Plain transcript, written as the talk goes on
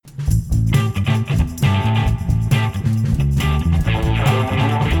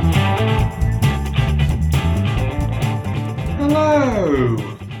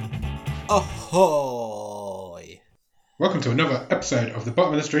Ahoy! Welcome to another episode of the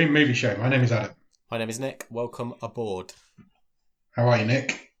Bottom of the Stream Movie Show. My name is Adam. My name is Nick. Welcome aboard. How are you,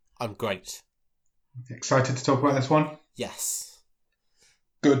 Nick? I'm great. Excited to talk about this one? Yes.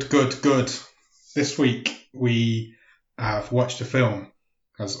 Good. This week we have watched a film,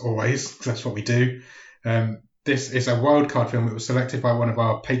 as always, 'cause that's what we do. This is a wildcard film. It was selected by one of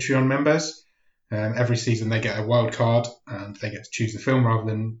our Patreon members. Every season they get a wild card and they get to choose the film rather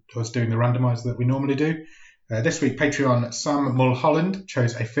than us doing the randomizer that we normally do. This week, Patreon Sam Mulholland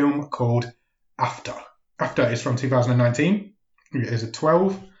chose a film called After. After is from 2019. It is a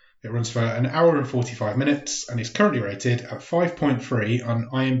 12. It runs for an hour and 45 minutes and is currently rated at 5.3 on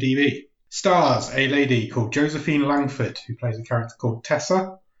IMDb. Stars a lady called Josephine Langford, who plays a character called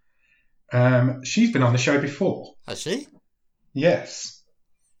Tessa. She's been on the show before. Has she? Yes.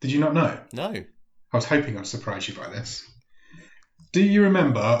 Did you not know? No. I was hoping I'd surprise you by this. Do you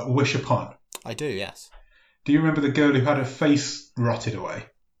remember Wish Upon? I do, yes. Do you remember the girl who had her face rotted away?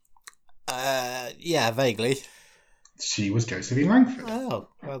 Yeah, vaguely. She was Josephine Langford. Oh,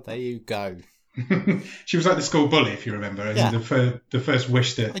 well, there you go. She was like the school bully, if you remember. And Yeah. the first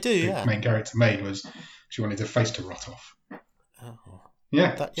wish that I do, the yeah. main character made was she wanted her face to rot off. Oh.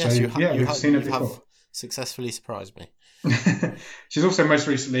 Yeah. Yes, so, you we've seen it you before. have successfully surprised me. She's also most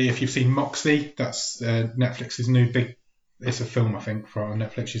recently, if you've seen Moxie, that's Netflix's new big... It's a film, I think, from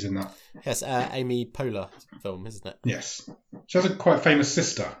Netflix. She's in that. Yes, Amy Poehler film, isn't it? Yes. She has a quite famous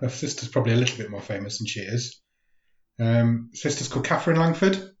sister. Her sister's probably a little bit more famous than she is. Sister's called Catherine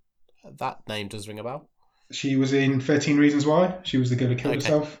Langford. That name does ring a bell. She was in 13 Reasons Why. She was the girl who killed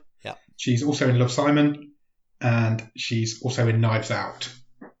herself. Yeah. She's also in Love, Simon. And she's also in Knives Out.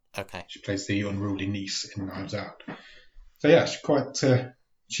 Okay. She plays the unruly niece in Knives Out. So yeah,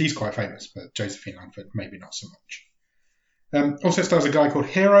 she's quite famous, but Josephine Langford maybe not so much. Also stars a guy called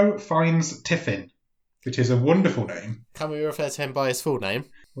Hero Fiennes Tiffin, which is a wonderful name. Can we refer to him by his full name?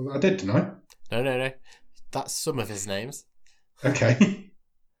 Well, I did, didn't I? No. That's some of his names. Okay.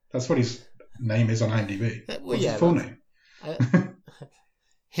 That's what his name is on IMDb. What's his full name?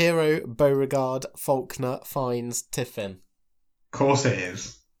 Hero Beauregard Faulkner Fiennes Tiffin. Of course it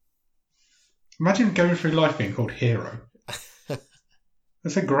is. Imagine going through life being called Hero.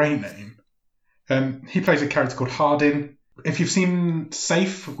 That's a great name. He plays a character called Hardin. If you've seen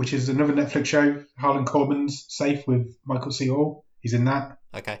Safe, which is another Netflix show, Harlan Coben's Safe with Michael C. Hall, he's in that.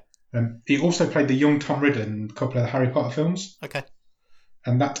 Okay. He also played the young Tom Riddle in a couple of the Harry Potter films. Okay.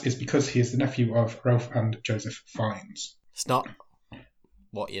 And that is because he is the nephew of Ralph and Joseph Fiennes. It's not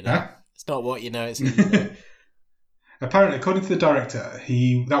what you know. Huh? It's not what you know, it's who you know. Apparently, according to the director,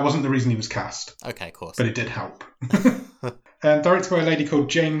 that wasn't the reason he was cast. Okay, of course. But it did help. Directed by a lady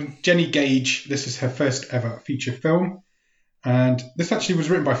called Jenny Gage. This is her first ever feature film. And this actually was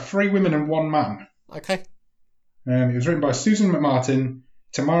written by 3 women and 1 man. Okay. It was written by Susan McMartin,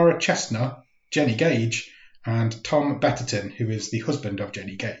 Tamara Chestnut, Jenny Gage, and Tom Betterton, who is the husband of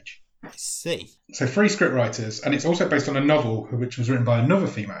Jenny Gage. I see. So 3 scriptwriters, and it's also based on a novel which was written by another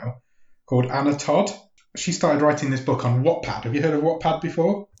female called Anna Todd. She started writing this book on Wattpad. Have you heard of Wattpad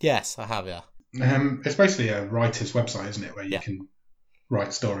before? Yes, I have, yeah. It's basically a writer's website, isn't it, where you can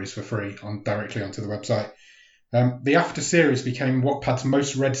write stories for free directly onto the website. The After series became Wattpad's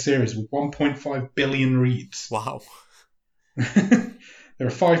most read series with 1.5 billion reads. Wow. There are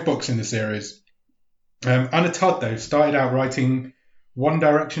 5 books in the series. Anna Todd, though, started out writing One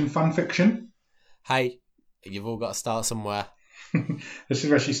Direction fan fiction. Hey, you've all got to start somewhere. This is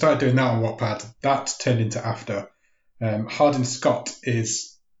where she started doing that on Wattpad. That turned into After. Hardin Scott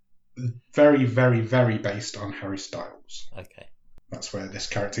is very, very, very based on Harry Styles. Okay. That's where this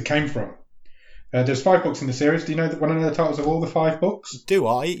character came from. There's 5 books in the series. Do you know one of the titles of all the 5 books? Do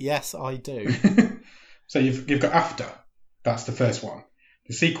I? Yes, I do. So you've got After. That's the first one.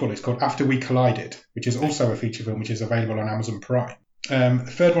 The sequel is called After We Collided, which is also a feature film which is available on Amazon Prime. The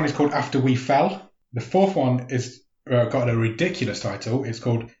third one is called After We Fell. The fourth one is got a ridiculous title. It's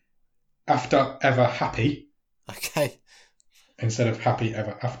called After Ever Happy. Okay. Instead of Happy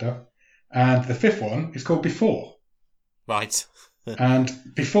Ever After. And the fifth one is called Before. Right. And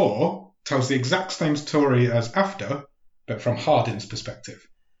Before tells the exact same story as After, but from Hardin's perspective.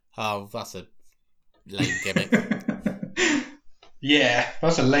 Oh, that's a lame gimmick. Yeah,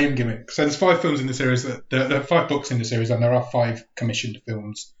 that's a lame gimmick. So there's 5 films in the series. There are 5 books in the series, and there are 5 commissioned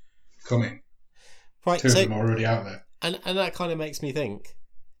films coming. Right, 2 of them are already out there. And that kind of makes me think,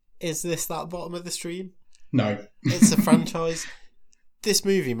 is this that Bottom of the Stream? No. It's a franchise. This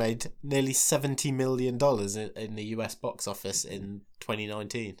movie made nearly $70 million in the US box office in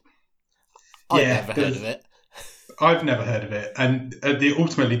 2019. I've never heard of it. I've never heard of it, and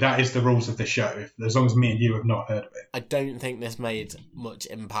ultimately that is the rules of the show. As long as me and you have not heard of it, I don't think this made much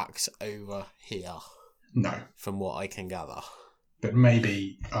impact over here, no. from what I can gather. But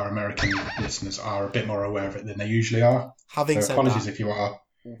maybe our American listeners are a bit more aware of it than they usually are. Having So said apologies that, if you are.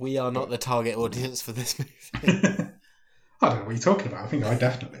 we are not the target audience for this movie. I don't know what you're talking about. I think I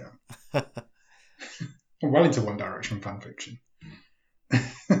definitely am. I'm well into One Direction fan fiction.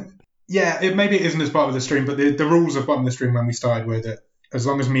 Yeah, maybe it isn't as bottom of the stream, but the rules of bottom of the stream when we started were that as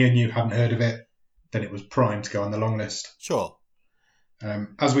long as me and you hadn't heard of it, then it was primed to go on the long list. Sure.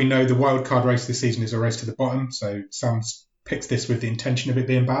 As we know, the wild card race this season is a race to the bottom, so Sam's picked this with the intention of it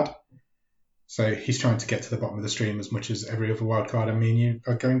being bad. So he's trying to get to the bottom of the stream as much as every other wild card and me and you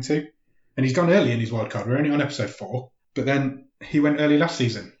are going to. And he's gone early in his wild card. We're only on episode 4, but then he went early last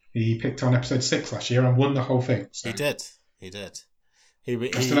season. He picked on episode 6 last year and won the whole thing. So. He did.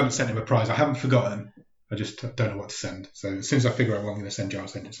 I still haven't sent him a prize. I haven't forgotten. I just don't know what to send. So as soon as I figure out what I'm going to send you, I'll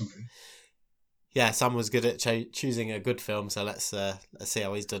send you something. Yeah, Sam was good at choosing a good film, so let's see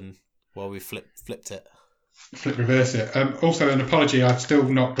how he's done while we flipped it. Flip reverse it. Also, an apology, I've still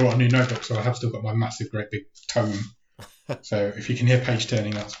not brought a new notebook, so I have still got my massive, great big tome. So if you can hear page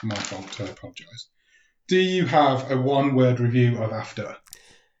turning, that's my fault, so I apologise. Do you have a one-word review of After?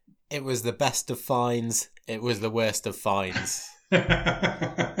 It was the best of finds. It was the worst of finds.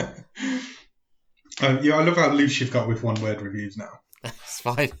 Yeah, I love how loose you've got with one-word reviews now. It's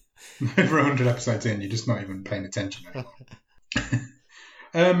fine. Over 100 episodes in, you're just not even paying attention anymore.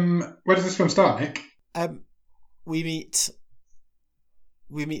 Where does this film start, Nick? We meet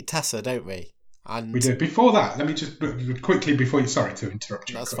Tessa, don't we? And we do. Before that, let me just quickly, before you, sorry to interrupt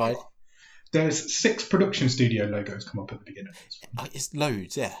you. That's fine. There's 6 production studio logos come up at the beginning. It's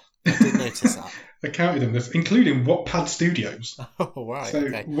loads, yeah. I did notice that. I counted them, including Wattpad Studios. Oh, right. So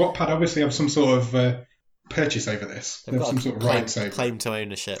okay. Wattpad obviously have some sort of purchase over this. They've got some sort of rights over claim to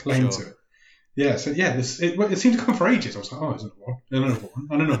ownership. Claim sure. to it. Yeah, so yeah, it seemed to come for ages. I was like, oh, there's another one, and another one,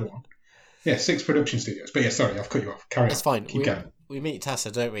 and another one. Yeah, 6 production studios. But yeah, sorry, I've cut you off. Carry on. It's fine. Keep going. We meet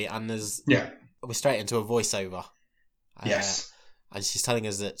Tessa, don't we? And we're straight into a voiceover. Yes. And she's telling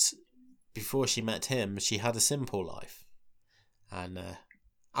us that before she met him, she had a simple life. And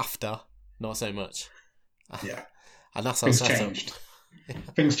after, not so much. Yeah. And that's Things our setup. changed.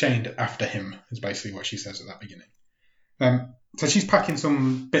 Things changed after him, is basically what she says at that beginning. So she's packing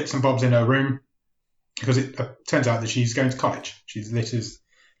some bits and bobs in her room because it turns out that she's going to college. This is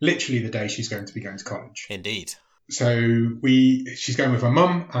literally the day she's going to be going to college. Indeed. So she's going with her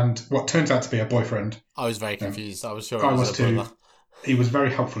mum and what turns out to be her boyfriend. I was very confused. I was sure I it was was her too. brother. He was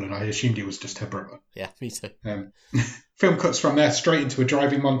very helpful and I assumed he was just her brother. Yeah, me too. Film cuts from there straight into a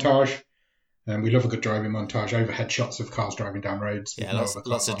driving montage. We love a good driving montage. Overhead shots of cars driving down roads. Yeah,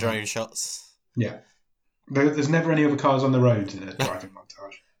 lots of drone shots. Yeah. There's never any other cars on the roads in a driving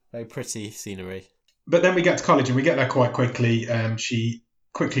montage. Very pretty scenery. But then we get to college and we get there quite quickly. She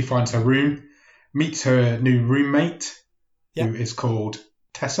quickly finds her room, meets her new roommate, who is called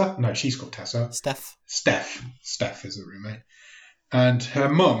Tessa. No, she's called Tessa. Steph. Steph is the roommate. And her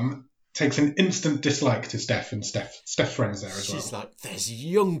mum takes an instant dislike to Steph, and Steph's friends there as well. She's like, there's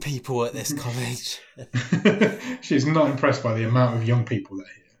young people at this college. She's not impressed by the amount of young people that are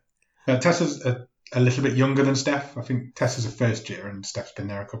here. Tessa's a little bit younger than Steph. I think Tessa's a first year and Steph's been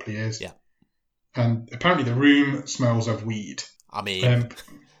there a couple of years. Yeah. And apparently the room smells of weed. I mean,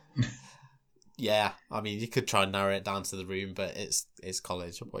 yeah. I mean, you could try and narrow it down to the room, but it's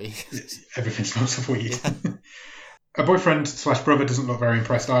college. Everything smells of weed. Yeah. Her boyfriend / brother doesn't look very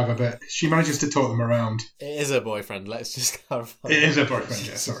impressed either, but she manages to talk them around. It is her boyfriend. Let's just clarify. It is her boyfriend.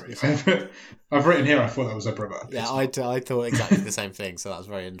 Yeah, sorry. I've written here. I thought that was her brother. Yeah, I thought exactly the same thing. So that's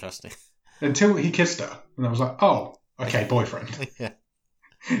very interesting. Until he kissed her, and I was like, oh, okay, boyfriend. Yeah.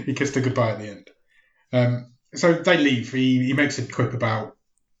 He kissed her goodbye at the end. So they leave. He makes a quip about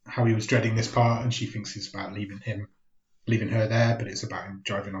how he was dreading this part, and she thinks it's about leaving her there, but it's about him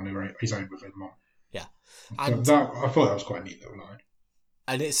driving on his own with her mom. Yeah. And I thought that was quite a neat little line.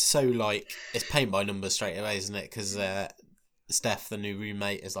 And it's so it's paint by numbers straight away, isn't it? Because Steph, the new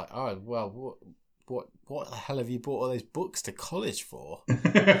roommate, is like, oh, well, what the hell have you bought all those books to college for?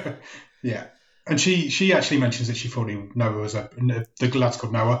 Yeah. And she actually mentions that she thought Noah was the lad's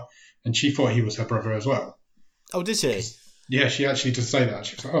called Noah, and she thought he was her brother as well. Oh, did she? Yeah, she actually does say that.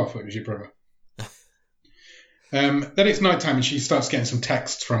 She was like, oh, I thought it was your brother. Then it's nighttime and she starts getting some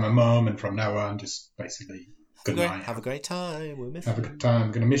texts from her mum and from Noah and just basically, good night. Have a great time. We'll miss you. Have a good time.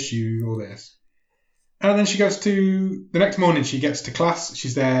 I'm going to miss you, all this. And then the next morning she gets to class.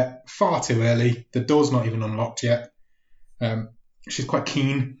 She's there far too early. The door's not even unlocked yet. She's quite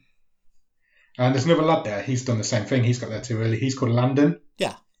keen. And there's another lad there. He's done the same thing. He's got there too early. He's called Landon.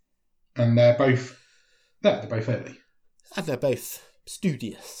 Yeah. And they're both early. And they're both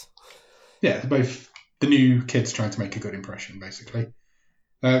studious. Yeah, they're both the new kids trying to make a good impression, basically.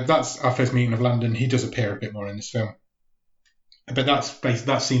 That's our first meeting of Landon. He does appear a bit more in this film. But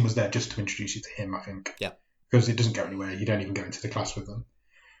that scene was there just to introduce you to him, I think. Yeah. Because it doesn't go anywhere. You don't even go into the class with them.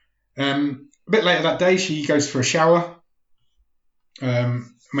 A bit later that day, she goes for a shower.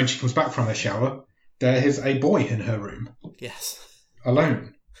 When she comes back from her shower, there is a boy in her room. Yes.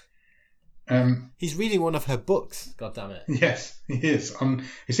 Alone. He's reading one of her books. God damn it. Yes, he is.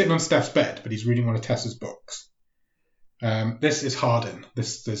 He's sitting on Steph's bed, but he's reading one of Tessa's books. This is Hardin.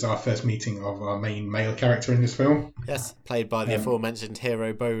 This is our first meeting of our main male character in this film. Yes, played by the aforementioned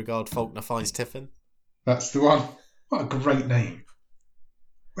hero Beauregard Faulkner finds Tiffin. That's the one. What a great name.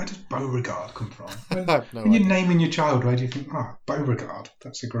 Where does Beauregard come from? When you're naming your child, where do you think, Beauregard,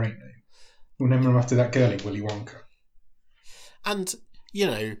 that's a great name. We'll name him after that girl in Willy Wonka. And,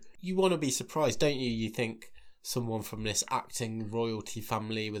 you want to be surprised, don't you? You think someone from this acting royalty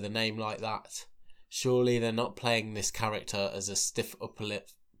family with a name like that, surely they're not playing this character as a stiff upper lip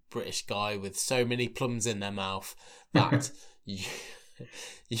British guy with so many plums in their mouth that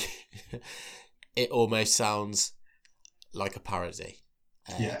it almost sounds like a parody.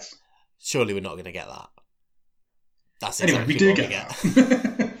 Yes. Surely we're not going to get that. That's anyway, exactly we do what get we get.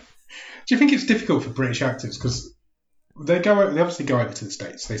 that. Do you think it's difficult for British actors? Because they obviously go over to the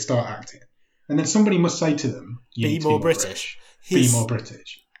States, they start acting, and then somebody must say to them, be more British. Be more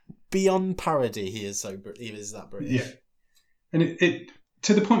British. Beyond parody, he is that British. Yeah. And it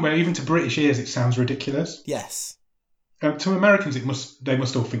to the point where even to British ears it sounds ridiculous. Yes. To Americans, they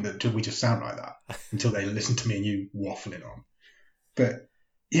must all think that we just sound like that until they listen to me and you waffling on. But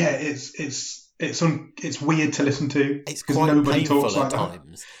yeah, it's weird to listen to. It's quite painful at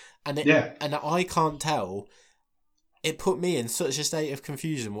times, and I can't tell. It put me in such a state of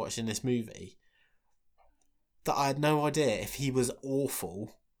confusion watching this movie that I had no idea if he was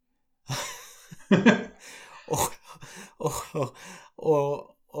awful,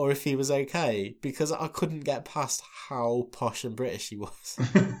 or if he was okay, because I couldn't get past how posh and British he was.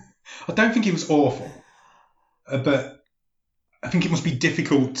 I don't think he was awful, but I think it must be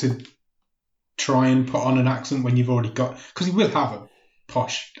difficult to try and put on an accent when you've already got... Because he will have a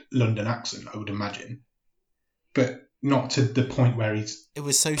posh London accent, I would imagine. But not to the point where he's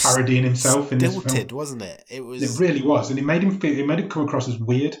parodying himself in this film. Wasn't it? It really was. And it made him come across as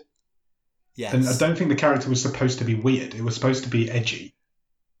weird. Yes. And I don't think the character was supposed to be weird. It was supposed to be edgy.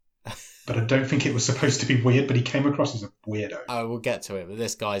 But I don't think it was supposed to be weird, but he came across as a weirdo. I will get to it, but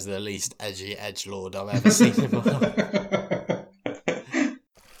this guy's the least edgy edgelord I've ever seen in my life.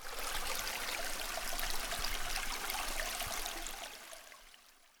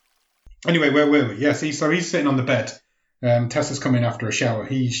 Anyway, where were we? Yeah, so he's sitting on the bed. Tessa's coming after a shower.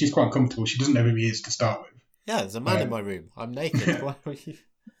 She's quite uncomfortable. She doesn't know who he is to start with. Yeah, there's a man in my room. I'm naked. Why are you...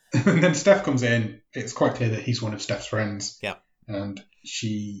 And then Steph comes in. It's quite clear that he's one of Steph's friends. Yeah. And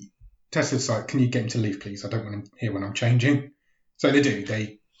Tessa's like, can you get him to leave, please? I don't want him here when I'm changing. So they do.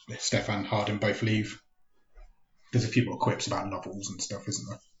 Steph and Hardin both leave. There's a few more quips about novels and stuff, isn't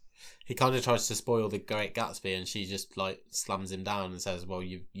there? He kind of tries to spoil The Great Gatsby, and she just slams him down and says, "Well,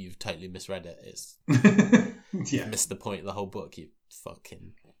 you've totally misread it. It's you missed the point of the whole book. You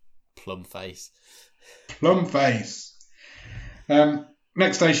fucking plum face." Plum face.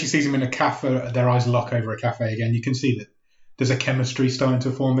 Next day, she sees him in a cafe. Their eyes lock over a cafe again. You can see that there's a chemistry starting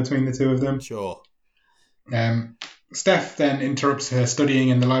to form between the two of them. Sure. Steph then interrupts her studying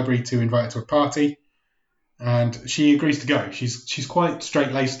in the library to invite her to a party. And she agrees to go. She's quite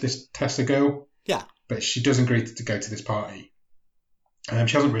straight-laced, this Tessa girl. Yeah. But she does agree to go to this party. She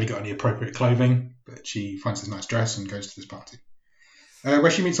hasn't really got any appropriate clothing, but she finds this nice dress and goes to this party. Where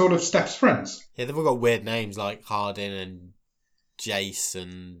she meets all of Steph's friends. Yeah, they've all got weird names like Hardin and Jace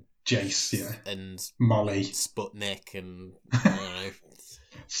and... Jace, yeah. And Molly. Sputnik and... I don't know.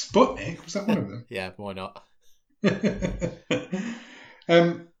 Sputnik? Was that one of them? Yeah, why not?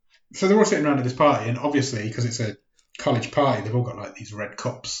 So they're all sitting around at this party, and obviously, because it's a college party, they've all got these red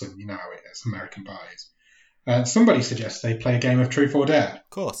cups, and you know how it is, American parties. Somebody suggests they play a game of Truth or Dare. Of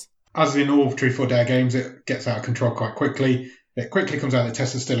course. As in all Truth or Dare games, it gets out of control quite quickly. It quickly comes out that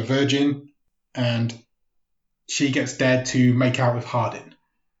Tessa's still a virgin, and she gets dared to make out with Hardin.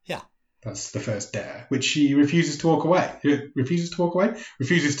 Yeah. That's the first dare, which she refuses to walk away.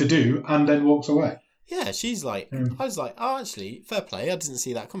 Refuses to do, and then walks away. Yeah, she's like, I was like, oh, actually, fair play. I didn't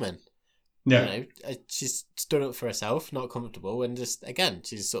see that coming. No. She's stood up for herself, not comfortable, and just, again,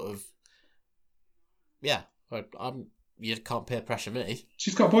 she's sort of, yeah, you can't peer pressure me.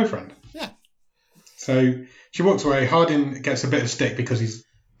 She's got a boyfriend. Yeah. So she walks away. Hardin gets a bit of stick because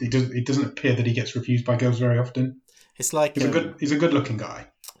it doesn't appear that he gets refused by girls very often. It's like he's a good looking guy.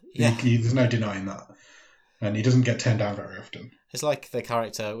 Yeah, there's no denying that, and he doesn't get turned down very often. It's like the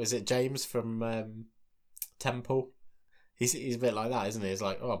character, was it James from Temple? He's a bit like that, isn't he? He's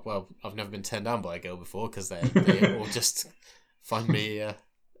like, oh well, I've never been turned down by a girl before because they all just find me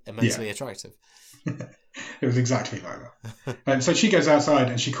immensely attractive. It was exactly like that. So she goes outside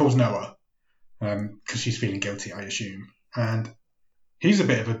and she calls Noah because she's feeling guilty, I assume, and he's a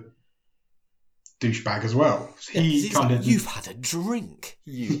bit of a douchebag as well. He's like, you've had a drink,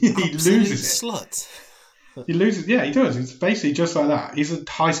 you he loses it. Slut. He loses, yeah, he does. It's basically just like that. He's a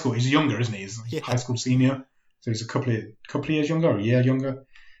high school. He's younger, isn't he? He's a high school senior, so he's a couple of years younger, or a year younger.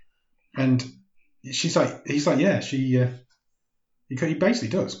 And he's like, yeah, he basically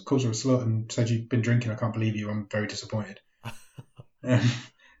does. Calls her a slut and says, "You've been drinking. I can't believe you. I'm very disappointed." And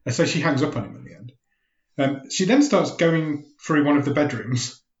so she hangs up on him in the end. She then starts going through one of the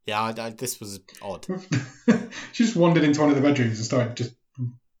bedrooms. Yeah, this was odd. She just wandered into one of the bedrooms and started just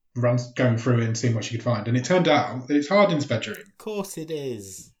going through it and seeing what she could find. And it turned out that it's Hardin's bedroom. Of course it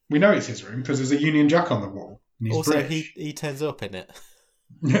is. We know it's his room because there's a Union Jack on the wall. And he's also, British. he turns up in it.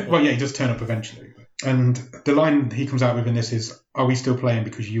 Well, yeah, he does turn up eventually. And the line he comes out with in this is, "Are we still playing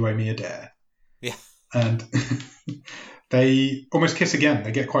because you owe me a dare?" Yeah. And they almost kiss again.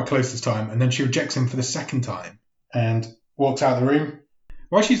 They get quite close this time. And then she rejects him for the second time and walks out of the room.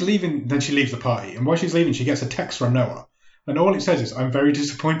 While she's leaving, then she leaves the party. And while she's leaving, she gets a text from Noah. And all it says is, "I'm very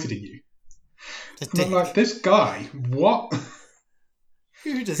disappointed in you." And I'm like, this guy, what?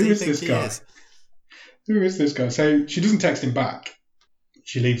 Who does he think he is? Who is this guy? So she doesn't text him back.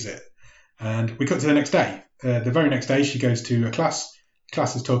 She leaves it. And we cut to the next day. The very next day, she goes to a class. The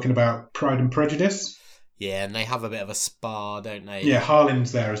class is talking about Pride and Prejudice. Yeah, and they have a bit of a spar, don't they? Yeah,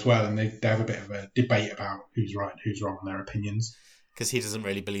 Harlan's there as well, and they have a bit of a debate about who's right and who's wrong on their opinions. Because he doesn't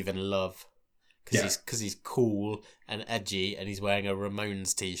really believe in love. Because he's cool and edgy, and he's wearing a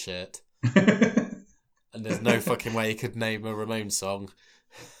Ramones t-shirt. And there's no fucking way he could name a Ramones song.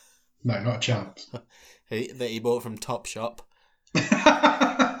 No, not a chance. That he bought from Topshop. Do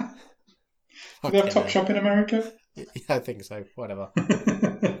they have Topshop in America? Yeah, I think so. Whatever.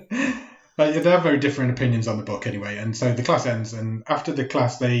 They have very different opinions on the book anyway. And so the class ends, and after the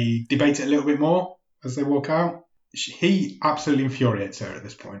class, they debate it a little bit more as they walk out. He absolutely infuriates her at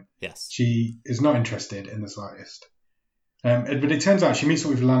this point. Yes. She is not interested in the slightest. But it turns out she meets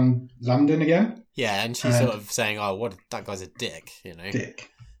up with Landon again. Yeah, and she's sort of saying, "Oh, that guy's a dick," you know. Dick.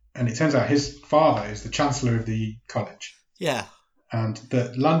 And it turns out his father is the chancellor of the college. Yeah. And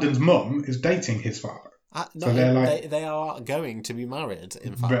that Landon's mum is dating his father. No, so they are going to be married,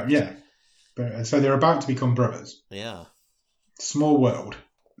 in fact. Yeah. So they're about to become brothers. Yeah. Small world.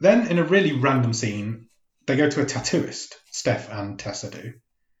 Then, in a really random scene, they go to a tattooist. Steph and Tessa do.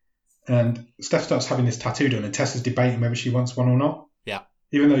 And Steph starts having this tattoo done, and Tessa's debating whether she wants one or not. Yeah.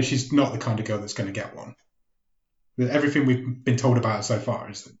 Even though she's not the kind of girl that's going to get one. Everything we've been told about her so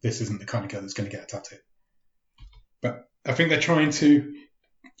far is that this isn't the kind of girl that's going to get a tattoo. But I think they're trying to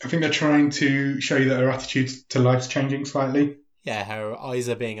show you that her attitude to life's changing slightly. Yeah, her eyes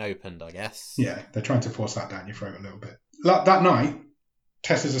are being opened, I guess. Yeah, they're trying to force that down your throat a little bit. That night,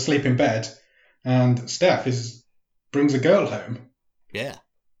 Tessa's asleep in bed, and Steph brings a girl home. Yeah.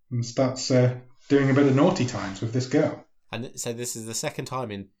 And starts doing a bit of naughty times with this girl. And so this is the second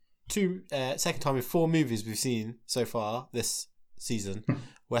time in 4 movies we've seen so far this season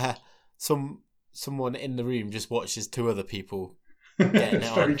where someone in the room just watches 2 other people getting it's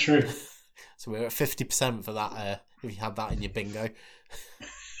it very on. True. So we're at 50% for that if you had that in your bingo.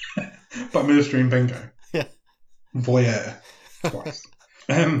 But ministering bingo. Yeah. Voyeur. Twice.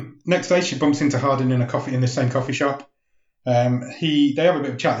 Next day she bumps into Hardin in the same coffee shop. They have a bit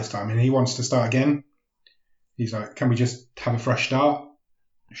of a chat this time, and he wants to start again. He's like, "Can we just have a fresh start?"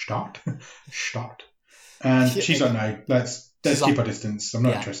 Start. And she's like, "No, let's keep our distance. I'm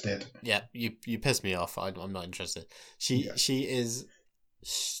not interested." Yeah, you piss me off. I'm not interested. She is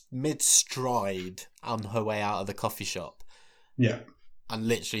mid-stride on her way out of the coffee shop. Yeah. And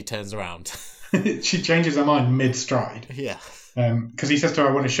literally turns around. She changes her mind mid-stride. Yeah. Because he says to her,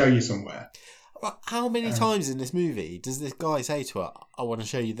 "I want to show you somewhere." How many times in this movie does this guy say to her, "I want to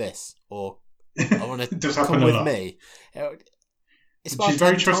show you this," or "I want to come with me"? She's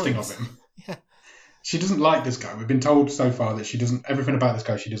very trusting of him. Yeah. She doesn't like this guy. We've been told so far that she doesn't. Everything about this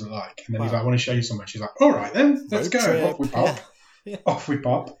guy she doesn't like. And then he's like, "I want to show you somewhere." She's like, "All right then, let's go." Trip. Off we pop. Yeah. Off we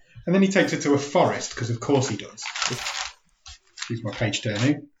pop. And then he takes her to a forest because, of course, he does. Excuse my page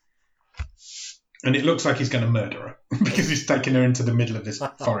turning. And it looks like he's going to murder her because he's taking her into the middle of this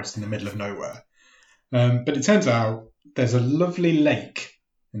forest in the middle of nowhere. But it turns out there's a lovely lake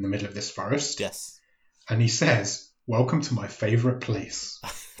in the middle of this forest. Yes. And he says, "Welcome to my favourite place."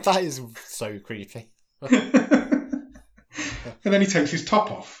 That is so creepy. And then he takes his top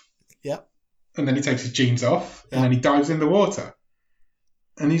off. Yep. And then he takes his jeans off. Yeah. And then he dives in the water.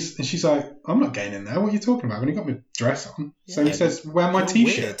 And she's like, "I'm not getting in there. What are you talking about?" When he got my dress on. Yeah, So he says, "Wear my You're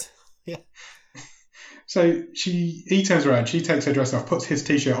t-shirt." weird. Yeah. So he turns around, she takes her dress off, puts his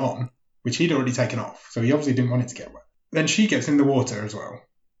t-shirt on, which he'd already taken off. So he obviously didn't want it to get wet. Then she gets in the water as well.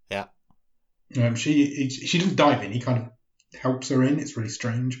 Yeah. She doesn't dive in. He kind of helps her in. It's really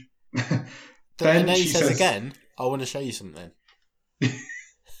strange. And Then then he she says says again, "I want to show you something."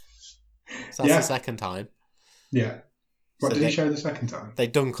 So that's the second time. Yeah. What So did he show the second time? They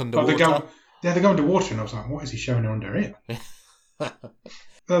dunk Oh, underwater. they go underwater, and I was like, "What is he showing her under here?" I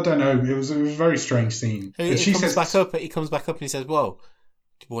don't know. It was a very strange scene. He comes back up and he says, "Whoa,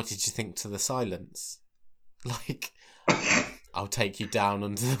 what did you think to the silence?" Like, "I'll take you down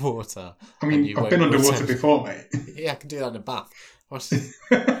under the water." I mean, I've been underwater before, mate. Yeah, I can do that in a bath.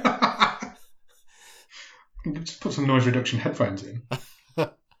 Just put some noise reduction headphones in.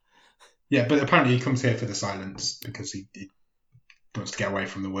 Yeah, but apparently he comes here for the silence because he wants to get away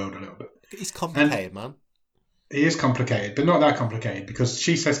from the world a little bit. He's complicated, man. He is complicated, but not that complicated, because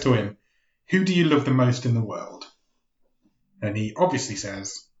she says to him, "Who do you love the most in the world?" And he obviously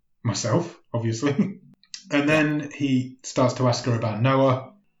says, "Myself, obviously." And then he starts to ask her about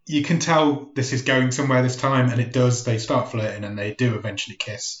Noah. You can tell this is going somewhere this time, and it does. They start flirting, and they do eventually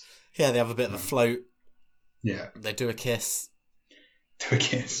kiss. Yeah, they have a bit of a float. Yeah. They do a kiss. Do a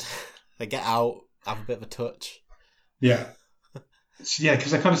kiss. They get out, have a bit of a touch. Yeah. Yeah,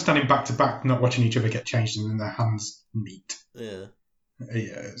 because they're kind of standing back to back, not watching each other get changed, and then their hands meet. Yeah.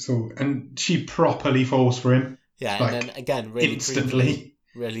 Yeah. And she properly falls for him. Yeah, like, and then again, really instantly.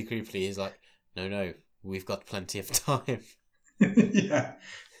 creepily, he's like, "No, we've got plenty of time." Yeah.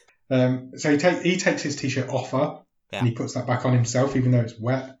 So he takes his t-shirt off her, and he puts that back on himself, even though it's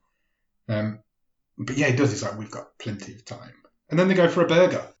wet. But yeah, he does. He's like, "We've got plenty of time." And then they go for a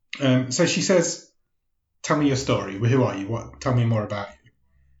burger. So she says, "Tell me your story. Who are you? Tell me more about you."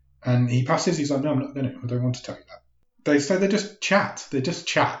 And he passes. He's like, "No, I'm not going to. I don't want to tell you that." They just chat. They just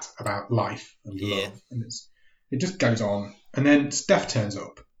chat about life and love, and it just goes on. And then Steph turns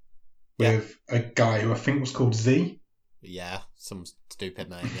up with a guy who I think was called Z. Yeah, some stupid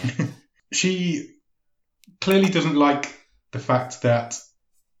name. Yeah. She clearly doesn't like the fact that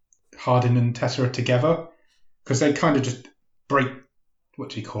Hardin and Tessa are together, because they kind of just break. What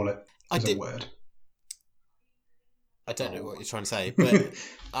do you call it? A word. I don't know what you're trying to say, but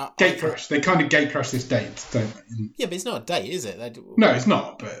gate crash. They kind of gate crash this date, don't they? Yeah, but it's not a date, is it? No, it's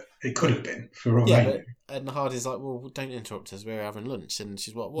not. But it could have been for all they knew. And Hardy's like, "Well, don't interrupt us. We're having lunch." And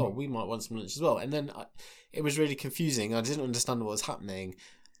she's like, "Well, we might want some lunch as well." And then it was really confusing. I didn't understand what was happening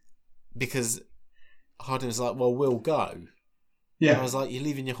because Hardin was like, "Well, we'll go." Yeah. And I was like, "You're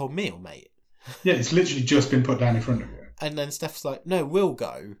leaving your whole meal, mate." Yeah, it's literally just been put down in front of you. And then Steph's like, "No, we'll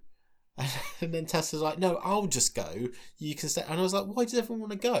go." And then Tessa's like, "No, I'll just go. You can stay." And I was like, "Why does everyone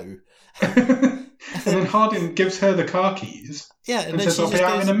want to go?" And then Hardin gives her the car keys. Yeah, and says, "I'll be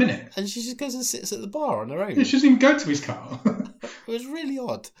out in a minute." And she just goes and sits at the bar on her own. Yeah, she doesn't even go to his car. It was really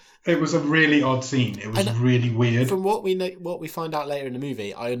odd. It was a really odd scene. It was really weird. From what we find out later in the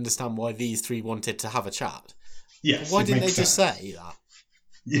movie, I understand why these three wanted to have a chat. Yes. Why didn't they just say that?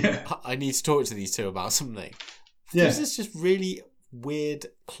 Yeah. I need to talk to these two about something. Yeah. This is just really weird,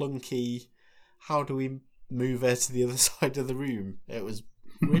 clunky. How do we move her to the other side of the room? It was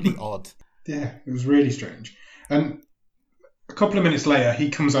really odd. Yeah, it was really strange. And a couple of minutes later,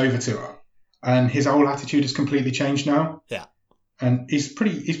 he comes over to her, and his whole attitude has completely changed now. Yeah. And he's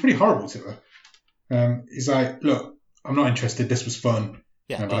pretty horrible to her. He's like, "Look, I'm not interested. This was fun,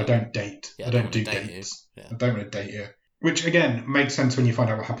 but I don't date. I don't do dates. Yeah. I don't want to date you." Which again makes sense when you find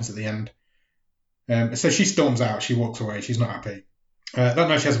out what happens at the end. So she storms out. She walks away. She's not happy. That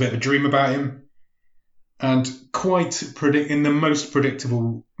night she has a bit of a dream about him. And in the most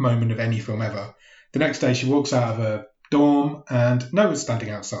predictable moment of any film ever, the next day she walks out of her dorm and Noah's standing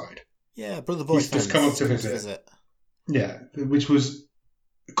outside. Yeah, brother boy. He's just come up to visit. Yeah, which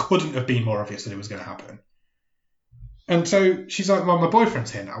couldn't have been more obvious that it was going to happen. And so she's like, "Well, my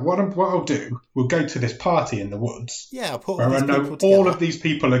boyfriend's here now. What I'll do, we'll go to this party in the woods. Yeah, I'll put where I know all of these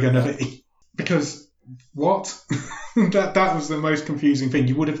people are going to be." Because what? that was the most confusing thing.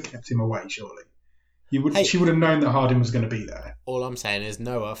 You would have kept him away, surely. She would have known that Hardin was going to be there. All I'm saying is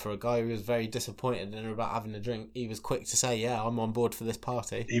Noah, for a guy who was very disappointed in her about having a drink, he was quick to say, "Yeah, I'm on board for this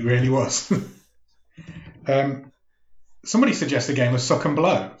party." He really was. somebody suggests a game of suck and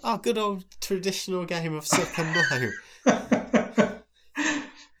blow. Oh, good old traditional game of suck and blow.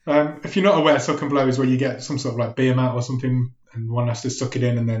 If you're not aware, suck and blow is where you get some sort of like beer mat or something, and one has to suck it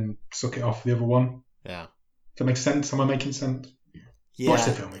in and then suck it off the other one. Yeah. Does that make sense? Am I making sense? Yeah. Watch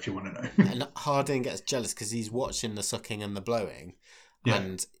the film if you want to know. And Hardin gets jealous because he's watching the sucking and the blowing,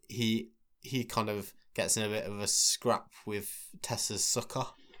 and he kind of gets in a bit of a scrap with Tessa's sucker.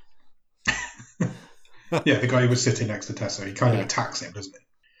 Yeah, the guy who was sitting next to Tessa, he kind of attacks him, doesn't he?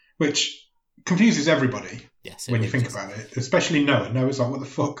 Which confuses everybody when you think about it, especially Noah. Noah's like, what the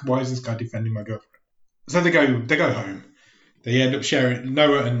fuck? Why is this guy defending my girlfriend? So they go home. They end up sharing,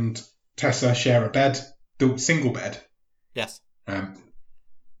 Noah and Tessa share a bed, the single bed. Yes.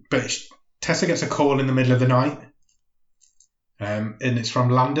 But Tessa gets a call in the middle of the night, and it's from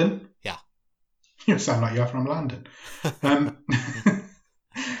Landon. Yeah. You sound like you're from Landon.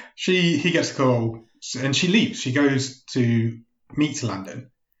 He gets a call, and she leaves. She goes to meet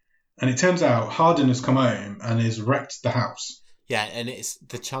Landon, and it turns out Hardin has come home and has wrecked the house. Yeah, and it's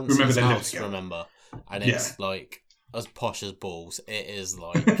the Chancellor's house, remember? And it's like as posh as balls. It is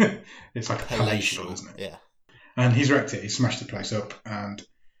like it's like a palatial, isn't it? Yeah. And he's wrecked it. He smashed the place up, and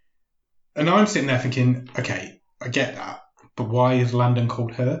I'm sitting there thinking, okay, I get that, but why has Landon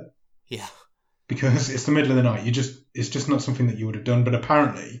called her? Yeah. Because it's the middle of the night. It's just not something that you would have done. But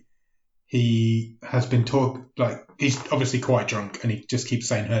apparently, he has been he's obviously quite drunk, and he just keeps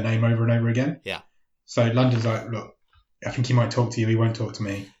saying her name over and over again. Yeah. So Landon's like, look, I think he might talk to you. He won't talk to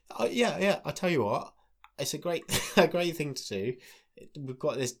me. Yeah. I tell you what, it's a great thing to do. We've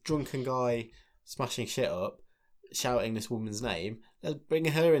got this drunken guy smashing shit up, shouting this woman's name. Let's bring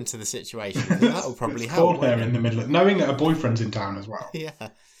her into the situation. That will probably help. Call her in the middle, knowing that her boyfriend's in town as well. Yeah.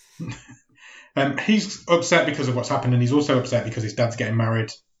 He's upset because of what's happened, and he's also upset because his dad's getting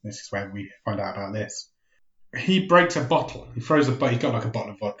married. This is where we find out about this. He breaks a bottle. He's got like a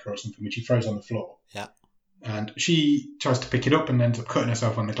bottle of vodka or something, which he throws on the floor. Yeah. And she tries to pick it up and ends up cutting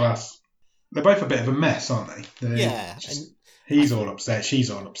herself on the glass. They're both a bit of a mess, aren't they? Yeah. He's all upset.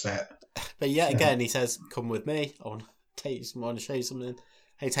 She's all upset. But yet again, he says, "Come with me. I want to show you something."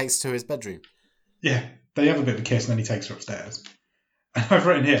 He takes her to his bedroom. Yeah, they have a bit of a kiss, and then he takes her upstairs. And I've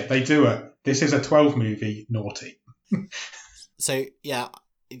written here, this is a 12 movie naughty. So yeah,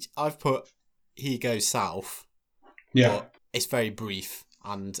 I've put he goes south. Yeah, but it's very brief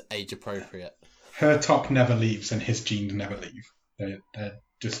and age appropriate. Her top never leaves, and his jeans never leave. They're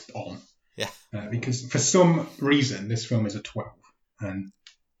just on. Yeah. Because for some reason this film is a 12, and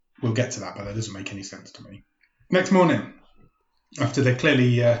we'll get to that, but that doesn't make any sense to me. Next morning, after they've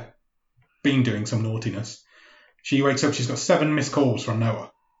clearly been doing some naughtiness, she wakes up. She's got 7 missed calls from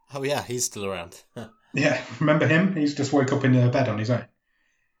Noah. Oh yeah, he's still around. Yeah, remember him? He's just woke up in the bed on his own.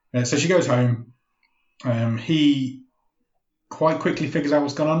 So she goes home. He quite quickly figures out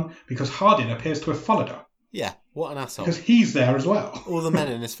what's gone on because Hardin appears to have followed her. Yeah, what an asshole. Because he's there as well. All the men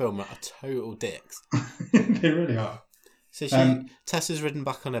in this film are total dicks. They really are. So Tessa's ridden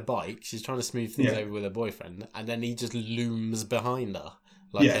back on her bike. She's trying to smooth things over with her boyfriend, and then he just looms behind her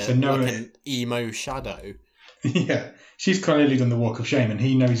like an emo shadow. Yeah, she's clearly done the walk of shame, and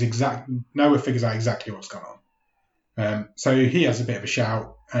he knows Noah figures out exactly what's gone on. So he has a bit of a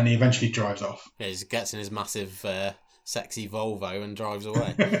shout, and he eventually drives off. Yeah, he gets in his massive, sexy Volvo and drives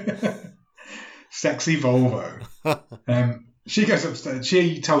away. Sexy Volvo. She goes upstairs.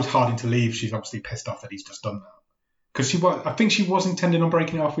 She tells Hardin to leave. She's obviously pissed off that he's just done that. Because I think she was intending on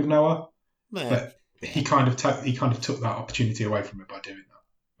breaking it off with Noah, but he kind of took that opportunity away from her by doing that.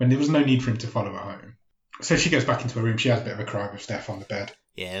 When there was no need for him to follow her home. So she goes back into her room. She has a bit of a cry with Steph on the bed.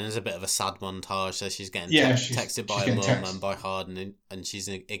 Yeah, and there's a bit of a sad montage. So she's getting texted by her mum and by Hardin, and she's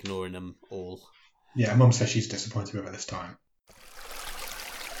ignoring them all. Yeah, Mum says she's disappointed with her this time.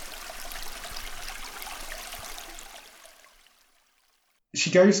 She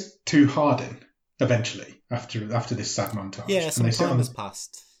goes to Hardin eventually after this sad montage. Yeah, some time has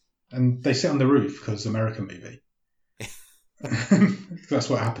passed. And they sit on the roof because American movie. That's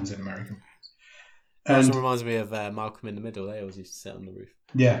what happens in American movies. It also reminds me of Malcolm in the Middle. They always used to sit on the roof.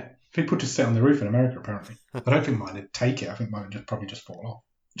 Yeah, people just sit on the roof in America, apparently. I don't think mine would take it. I think mine would probably just fall off.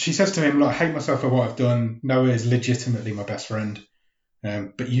 She says to him, look, I hate myself for what I've done. Noah is legitimately my best friend.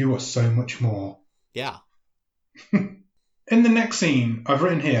 But you are so much more. Yeah. In the next scene, I've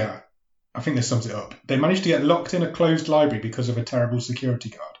written here, I think this sums it up. They managed to get locked in a closed library because of a terrible security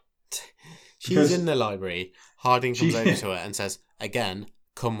guard. She's in the library. Harding comes over to her and says, again,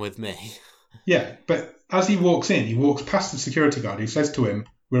 come with me. Yeah, but as he walks in, he walks past the security guard who says to him,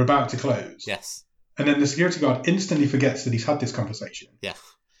 we're about to close. Yes. And then the security guard instantly forgets that he's had this conversation. Yeah.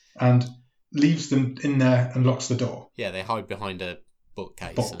 And leaves them in there and locks the door. Yeah, they hide behind a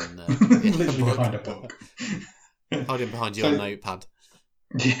bookcase. Book. And, Literally behind a book. Hiding behind your notepad.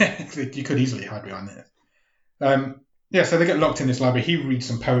 Yeah, you could easily hide behind there. Yeah, so they get locked in this library. He reads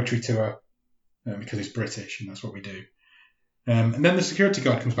some poetry to her because he's British and that's what we do. And then the security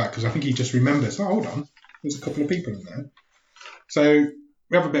guard comes back because I think he just remembers, oh, hold on, there's a couple of people in there. So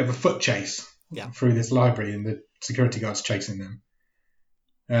we have a bit of a foot chase through this library and the security guard's chasing them.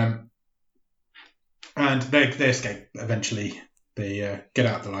 And they escape eventually. They get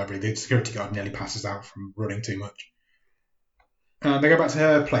out of the library. The security guard nearly passes out from running too much. And they go back to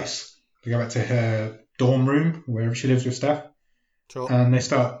her place. They go back to her dorm room, wherever she lives with Steph. Sure. And they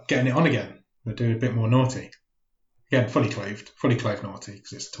start getting it on again. They do a bit more naughty. Again, fully clothed naughty,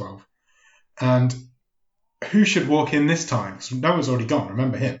 because it's 12. And who should walk in this time? Because Noah's already gone.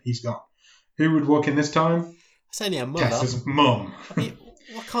 Remember him. He's gone. Who would walk in this time? It's only a mother. Tessa's mum. I mean,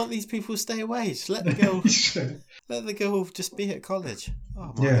 why can't these people stay away? Just let the girl just be at college.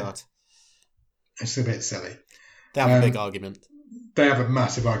 Oh my God. It's a bit silly. They have a big argument. They have a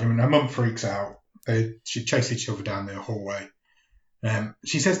massive argument. Her mum freaks out. She chase each other down the hallway.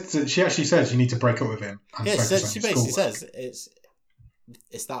 She actually says you need to break up with him. And yeah, focus she on basically schoolwork. says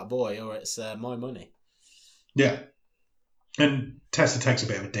it's that boy or it's my money. Yeah. And Tessa takes a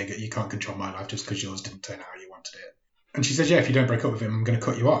bit of a dig at you can't control my life just because yours didn't turn out how you wanted it. And she says, yeah, if you don't break up with him, I'm going to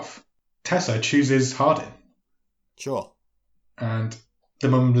cut you off. Tessa chooses Hardin. Sure. And the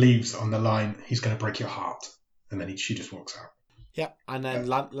mum leaves on the line, he's going to break your heart. And then she just walks out. Yeah, and then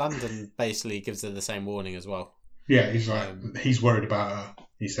Landon basically gives her the same warning as well. Yeah, he's like, he's worried about her.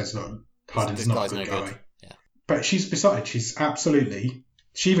 He says, look, Hardin's not a good guy. Good. Yeah. But she's beside, she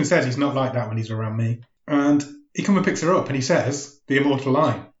even says he's not like that when he's around me. And he comes and picks her up and he says, the immortal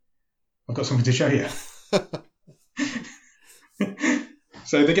line, I've got something to show you.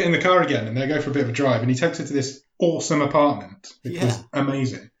 So they get in the car again and they go for a bit of a drive and he takes her to this awesome apartment, which was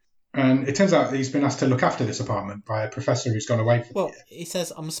amazing. And it turns out he's been asked to look after this apartment by a professor who's gone away for the year. He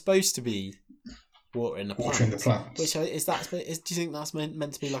says, I'm supposed to be watering the plants. Which do you think that's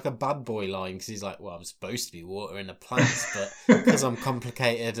meant to be like a bad boy line? Because he's like, well, I'm supposed to be watering the plants, but because I'm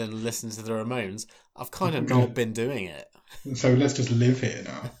complicated and listen to the Ramones, I've kind of not been doing it. So let's just live here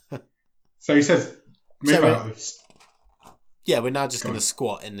now. So he says, move out. Yeah, we're now just going to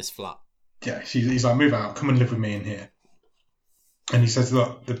squat in this flat. Yeah, he's like, move out, come and live with me in here. And he says,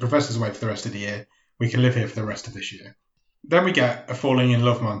 look, the professor's away for the rest of the year. We can live here for the rest of this year. Then we get a falling in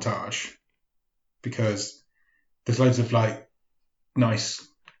love montage because there's loads of like nice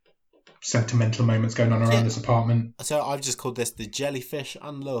sentimental moments going on around this apartment. So I've just called this the jellyfish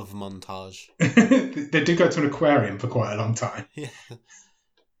and love montage. They do go to an aquarium for quite a long time. Yeah.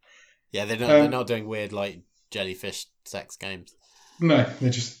 Yeah, they're not doing weird like jellyfish sex games. No, they're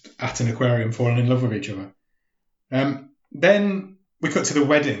just at an aquarium falling in love with each other. Then we cut to the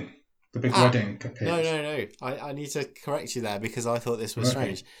wedding, the big wedding. No. I need to correct you there because I thought this was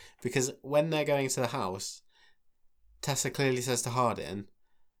strange. Because when they're going to the house, Tessa clearly says to Hardin,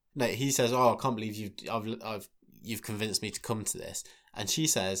 no, he says, "Oh, I can't believe you've convinced me to come to this," and she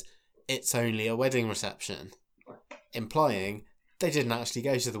says, "It's only a wedding reception," implying they didn't actually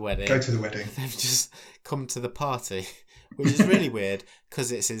go to the wedding. They've just come to the party, which is really weird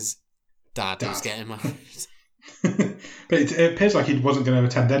because it's his dad who's getting married. But it appears like he wasn't going to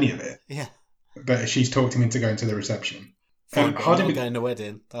attend any of it. Yeah. But she's talked him into going to the reception. Fine, Hardin not going to the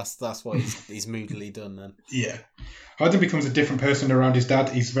wedding. That's what he's moodily done then. Yeah. Hardin becomes a different person around his dad.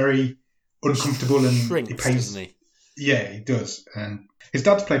 He's very uncomfortable and shrinks, doesn't he? Yeah, he does. And his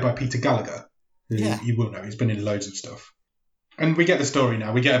dad's played by Peter Gallagher, who you will know. He's been in loads of stuff. And we get the story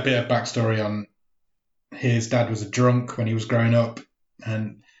now. We get a bit of backstory on his dad was a drunk when he was growing up,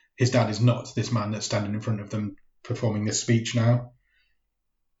 and his dad is not this man that's standing in front of them performing this speech now.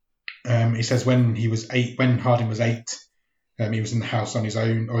 He says when Hardin was 8, he was in the house on his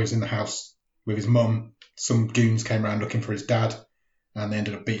own, or he was in the house with his mum. Some goons came around looking for his dad, and they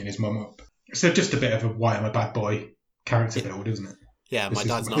ended up beating his mum up. So just a bit of a why I'm a bad boy character build, isn't it? Yeah, my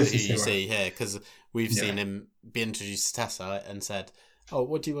dad's not who you see here, because we've seen him be introduced to Tessa and said, "Oh,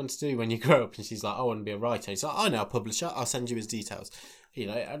 what do you want to do when you grow up?" And she's like, "I want to be a writer." He's like, "I know a publisher. I'll send you his details." You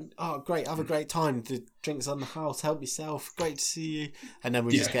know, and great, have a great time. The drinks on the house, help yourself. Great to see you. And then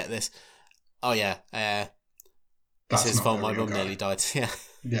we just get this. Oh yeah, it's his fault. My mum nearly died.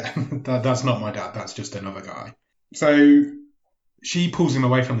 Yeah, that's not my dad. That's just another guy. So she pulls him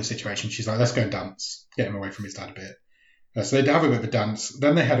away from the situation. She's like, "Let's go and dance. Get him away from his dad a bit." So they have a bit of a dance.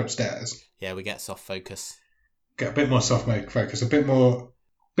 Then they head upstairs. Yeah, we get soft focus. Get a bit more soft focus. A bit more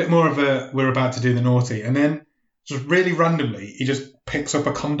of a we're about to do the naughty, and then just really randomly he just picks up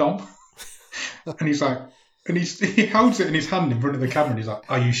a condom. And he's like, and he holds it in his hand in front of the camera and he's like,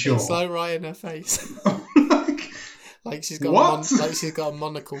 are you sure? It's like right in her face. Like she's got What? like she's got a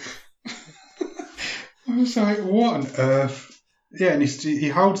monocle. I was like, what on earth? Yeah, and he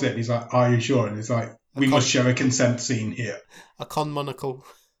holds it and he's like, are you sure? And he's like, we must show a consent scene here. A con monocle.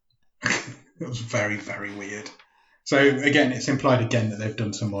 It was very, very weird. So again, it's implied again that they've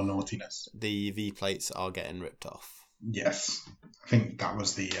done some more naughtiness. The V plates are getting ripped off. Yes, I think that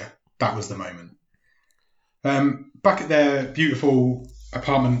was the moment. Back at their beautiful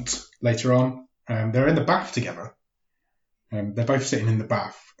apartment later on, they're in the bath together. They're both sitting in the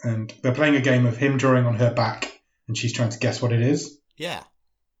bath, and they're playing a game of him drawing on her back, and she's trying to guess what it is. Yeah.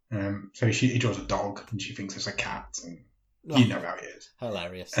 So he draws a dog, and she thinks it's a cat, and you know how it is.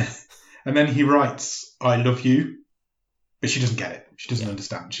 Hilarious. And then he writes, I love you, but she doesn't get it. She doesn't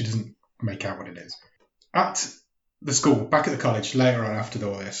understand. She doesn't make out what it is. At the school, back at the college, later on after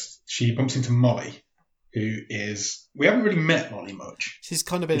all this, she bumps into Molly, who is... We haven't really met Molly much. She's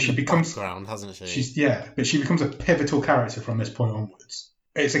kind of been in the background, hasn't she? But she becomes a pivotal character from this point onwards.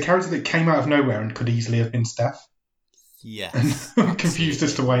 It's a character that came out of nowhere and could easily have been Steph. Yeah. I'm confused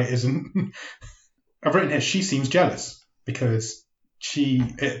as to why it isn't. I've written here, she seems jealous because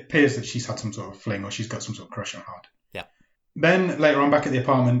it appears that she's had some sort of fling or she's got some sort of crush on Hardin. Yeah. Then later on back at the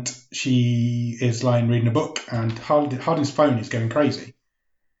apartment, she is lying reading a book and Hardin's phone is going crazy.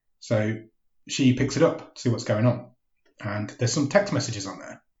 So she picks it up to see what's going on. And there's some text messages on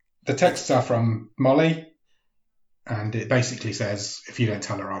there. The texts are from Molly and it basically says, if you don't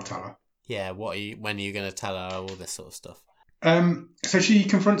tell her, I'll tell her. Yeah, when are you going to tell her, all this sort of stuff. So she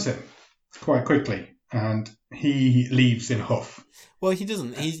confronts him quite quickly and he leaves in a huff. Well, he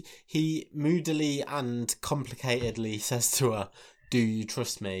doesn't. He moodily and complicatedly says to her, do you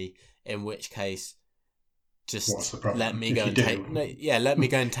trust me? In which case, just let me go and let me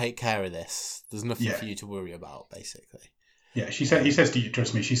go and take care of this. There's nothing for you to worry about, basically. Yeah, he says, do you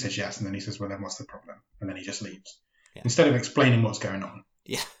trust me? She says yes, and then he says, well, then what's the problem? And then he just leaves. Yeah. Instead of explaining what's going on.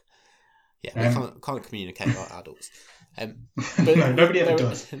 Yeah. Yeah, we can't communicate like adults. But no, nobody ever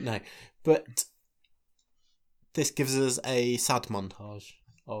does. No, but this gives us a sad montage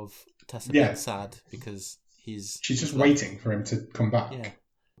of Tessa being sad because she's just waiting for him to come back. Yeah.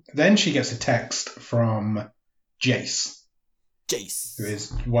 Then she gets a text from Jace, who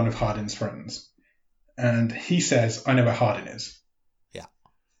is one of Hardin's friends, and he says, "I know where Hardin is." Yeah.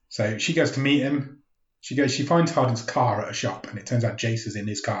 So she goes to meet him. She finds Hardin's car at a shop, and it turns out Jace is in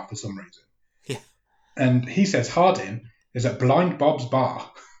his car for some reason. Yeah. And he says Hardin is at Blind Bob's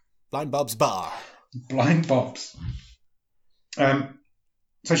bar. Blind Bob's bar. Blind Bob's.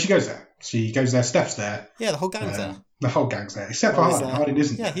 So she goes there. She goes there. Steph's there. Yeah, the whole gang's there. The whole gang's there, except for Hardin. Hardin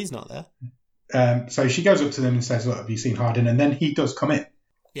isn't there. Yeah, he's not there. So she goes up to them and says, look, have you seen Hardin? And then he does come in.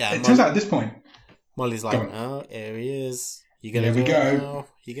 Yeah. It turns out at this point... Molly's like, oh, here he is. You going to do it now?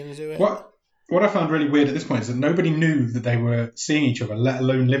 You going to do it? What I found really weird at this point is that nobody knew that they were seeing each other, let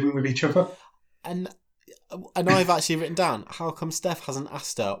alone living with each other. And I've actually written down, how come Steph hasn't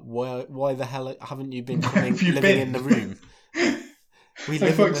asked her, why the hell haven't you been living in the room? We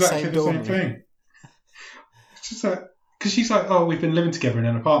live in the same dorm. It's just like, because she's like, oh, we've been living together in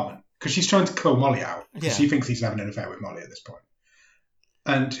an apartment. Because she's trying to call Molly out. Because she thinks he's having an affair with Molly at this point.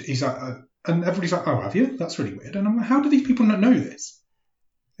 And he's like, and everybody's like, oh, have you? That's really weird. And I'm like, how do these people not know this?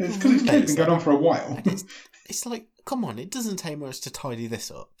 It's because it's been going on for a while. It's like, come on, it doesn't take much to tidy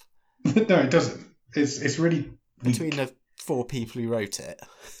this up. No, it doesn't. It's really weak. Between the 4 people who wrote it.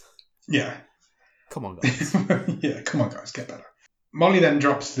 Yeah. Come on, guys. Yeah, come on, guys, get better. Molly then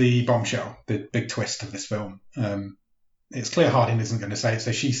drops the bombshell, the big twist of this film. It's clear Hardin isn't going to say it,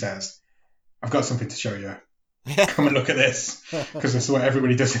 so she says, I've got something to show you. Come and look at this. Because that's what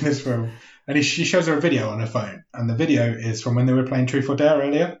everybody does in this film. And she shows her a video on her phone. And the video is from when they were playing Truth or Dare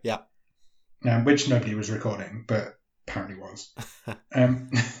earlier. Yeah. Which nobody was recording, but apparently was.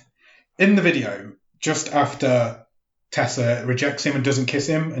 In the video, just after Tessa rejects him and doesn't kiss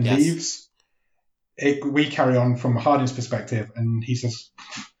him and leaves, we carry on from Hardin's perspective, and he says,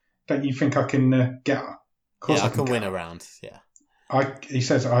 don't you think I can get her? Of course I can win a round, yeah. He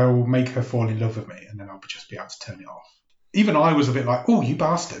says, I will make her fall in love with me, and then I'll just be able to turn it off. Even I was a bit like, oh, you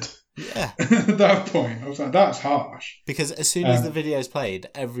bastard. Yeah. At that point, I was like, that's harsh. Because as soon as the video's played,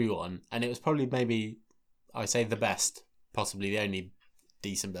 everyone, and it was probably maybe, I say the best, possibly the only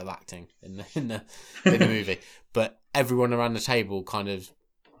decent bit of acting in the movie, but everyone around the table kind of,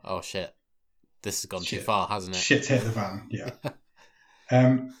 oh shit, this has gone too far, hasn't it? Shit's hit the fan, yeah.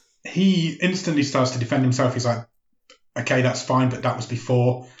 He instantly starts to defend himself. He's like, okay, that's fine, but that was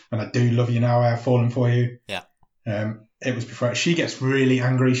before, and I do love you now, I have fallen for you. Yeah. it was before. She gets really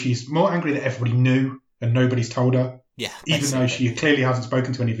angry. She's more angry that everybody knew and nobody's told her. Yeah, even though she clearly hasn't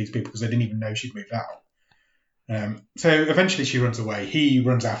spoken to any of these people because they didn't even know she'd moved out. So eventually she runs away. He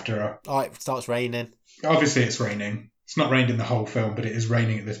runs after her. Oh, it starts raining. Obviously it's raining. It's not rained in the whole film, but it is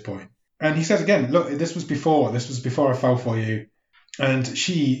raining at this point. And he says again, look, this was before I fell for you. And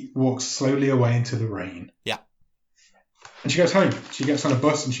she walks slowly away into the rain. Yeah. And she goes home. She gets on a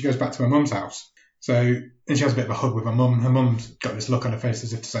bus and she goes back to her mum's house. And she has a bit of a hug with her mum. Her mum's got this look on her face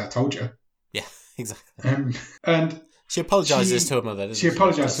as if to say, I told you. Yeah, exactly. And she apologises to her mother, doesn't she? She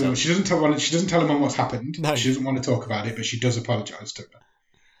apologises to her. She doesn't tell her mum what's happened. No. She doesn't want to talk about it, but she does apologise to her.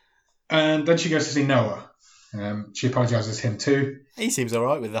 And then she goes to see Noah. She apologises to him too. He seems all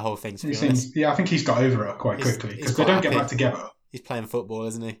right with the whole thing, to be honest. Yeah, I think he's got over her quite quickly because they don't get back together. He's playing football,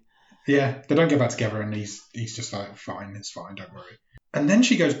 isn't he? Yeah, they don't get back together, and he's just like, fine, it's fine, don't worry. And then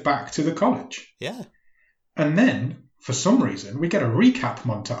she goes back to the college. Yeah. And then, for some reason, we get a recap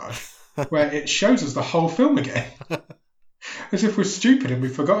montage where it shows us the whole film again. As if we're stupid and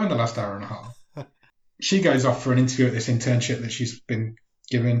we've forgotten the last hour and a half. She goes off for an interview at this internship that she's been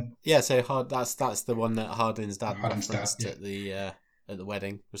given. Yeah, so that's the one that Hardin's dad referenced yeah. at the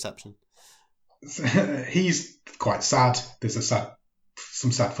wedding reception. He's quite sad. There's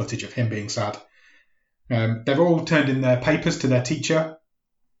some sad footage of him being sad. They've all turned in their papers to their teacher,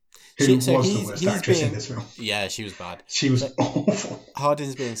 who was the worst actress in this film. Yeah, she was bad. She was awful.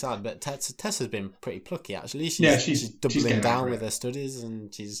 Hardin's being sad, but Tessa's been pretty plucky, actually. She's doubling down with her studies,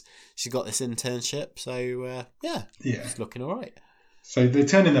 and she's got this internship, so she's looking all right. So they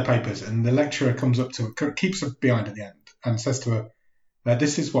turn in their papers, and the lecturer comes up to her, keeps her behind at the end, and says to her,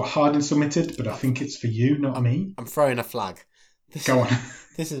 this is what Hardin submitted, but I think it's for you, not me. I'm throwing a flag. Go on.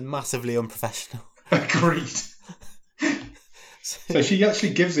 This is massively unprofessional. Agreed. So she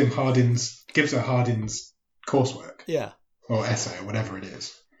actually gives her Hardin's coursework. Yeah. Or essay or whatever it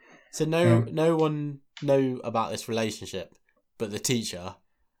is. So no one knew about this relationship, but the teacher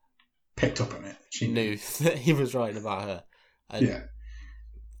picked up on it. She knew that he was writing about her. And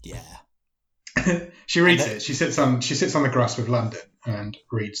yeah. She reads it. She sits on the grass with Landon and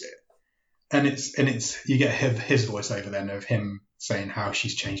reads it. And it's you get his voiceover then of him saying how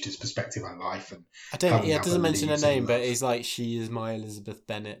she's changed his perspective on life, and it doesn't mention her name, but he's like, she is my Elizabeth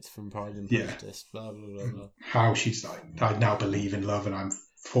Bennet from Pride and Prejudice. Blah blah blah blah. How she's like, I now believe in love, and I'm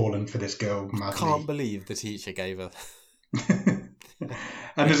fallen for this girl madly. I can't believe the teacher gave her. And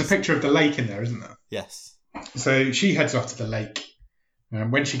there's a picture of the lake in there, isn't there? Yes. So she heads off to the lake,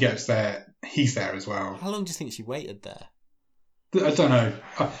 and when she gets there, he's there as well. How long do you think she waited there? I don't know.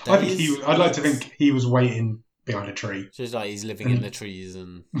 I'd like to think he was waiting behind a tree. Just like he's living in the trees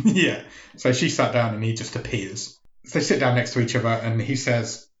and... Yeah. So she sat down and he just appears. So they sit down next to each other and he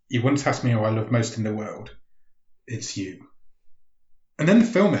says, you once asked me who I love most in the world. It's you. And then the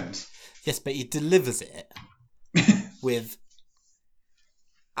film ends. Yes, but he delivers it with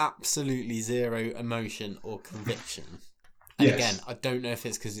absolutely zero emotion or conviction. And again, I don't know if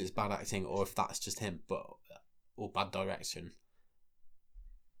it's because it's bad acting or if that's just him, or bad direction.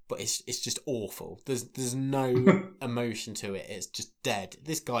 But it's just awful. There's no emotion to it. It's just dead.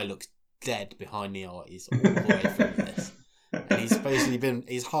 This guy looks dead behind the eyes all the way through this. And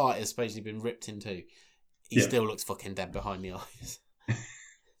his heart has supposedly been ripped in two. He still looks fucking dead behind the eyes.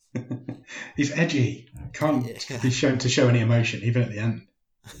 He's edgy. Can't be shown to show any emotion, even at the end.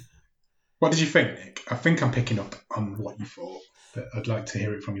 What did you think, Nick? I think I'm picking up on what you thought, but I'd like to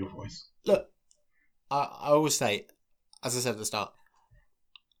hear it from your voice. Look, I always say, as I said at the start,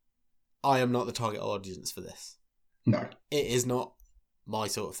 I am not the target audience for this. No. It is not my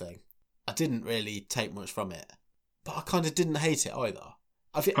sort of thing. I didn't really take much from it, but I kind of didn't hate it either.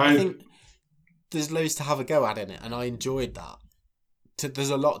 I think there's loads to have a go at in it, and I enjoyed that. There's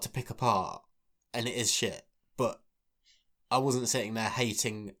a lot to pick apart, and it is shit, but I wasn't sitting there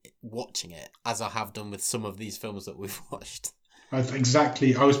hating watching it, as I have done with some of these films that we've watched. I was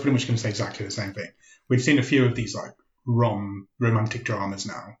pretty much going to say exactly the same thing. We've seen a few of these like romantic dramas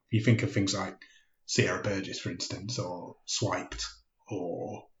now. You think of things like Sierra Burgess, for instance, or Swiped,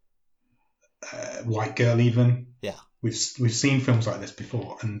 or White Girl even. Yeah. We've seen films like this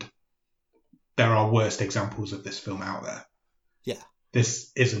before, and there are worse examples of this film out there. Yeah.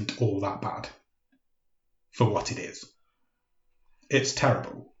 This isn't all that bad for what it is. It's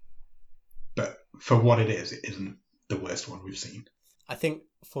terrible, but for what it isn't the worst one we've seen. I think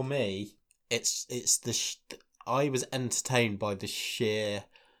for me, it's I was entertained by the sheer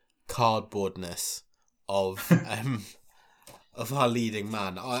cardboardness of our leading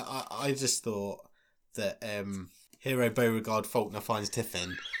man. I just thought that Hero Beauregard Faulkner Finds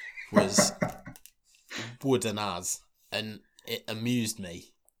Tiffin was wooden as. and it amused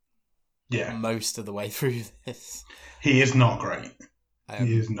me Yeah. most of the way through this. He is not great.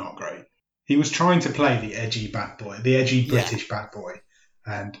 He is not great. He was trying to play the edgy bad boy, the edgy British bad boy,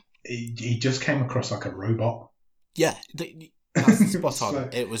 and he just came across like a robot. Yeah, that's spot on.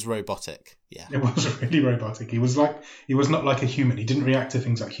 It was robotic. Yeah, it was really robotic. He was not like a human. He didn't react to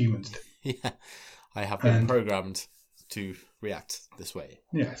things like humans do. Yeah, I have been programmed to react this way.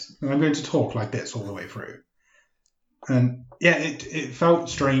 Yes, and I'm going to talk like this all the way through. And yeah, it felt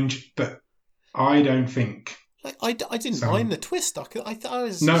strange, but I don't think. Like I didn't mind the twist. I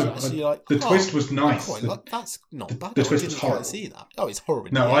was the twist was nice. That's not bad. The twist was horrible. Quite see that. Oh, it's horrible.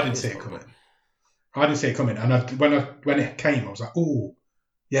 No, I didn't see it coming. And when it came, I was like, "Oh,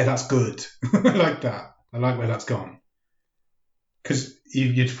 yeah, that's good." I like that. I like where that's gone. Because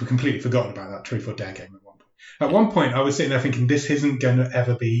you'd completely forgotten about that Truth or Dare game at one point. At one point, I was sitting there thinking, "This isn't going to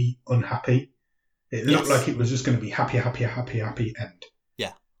ever be unhappy." It looked like it was just going to be happy end.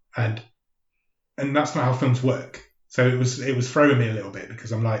 Yeah. And that's not how films work. So it was throwing me a little bit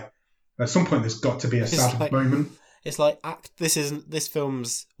because I'm like, at some point there's got to be a sad moment. It's like this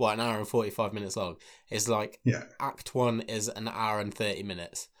film's an hour and 45 minutes long. It's like Act 1 is an hour and 30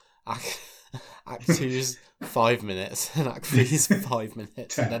 minutes. Act 2 is 5 minutes, and Act 3 is 5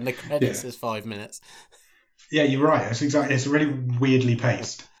 minutes, and then the credits is 5 minutes. Yeah, you're right. It's really weirdly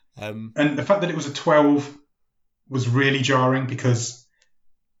paced. And the fact that it was a 12 was really jarring because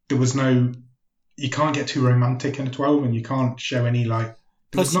there was no. You can't get too romantic in a 12, and you can't show any like.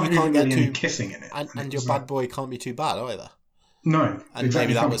 There's not even really any kissing in it, and your bad boy can't be too bad either. No, and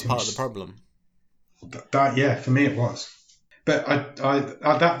exactly, maybe that was part of the problem. That for me it was. But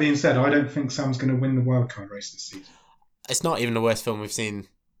I that being said, I don't think Sam's going to win the wildcard race this season. It's not even the worst film we've seen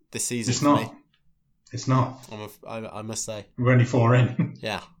this season. It's not. It's not. I must say. We're only 4 in.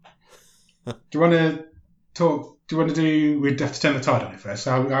 Yeah. Do you want to talk? We'd have to turn the tide on it first.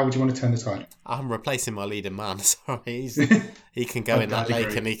 So how would you want to turn the tide? I'm replacing my leading man. Sorry, he can go in that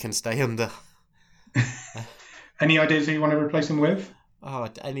lake and he can stay under. Any ideas who you want to replace him with? Oh,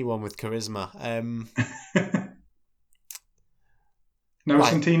 anyone with charisma. Noah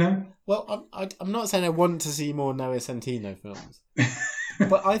Centineo? Well, I'm not saying I want to see more Noah Centineo films,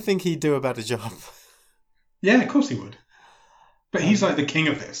 but I think he'd do a better job. Yeah, of course he would. But he's like the king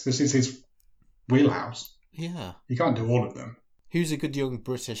of this. This is his wheelhouse. Yeah. You can't do all of them. Who's a good young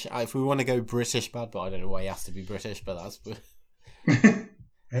British... If we want to go British bad boy, I don't know why he has to be British, but that's...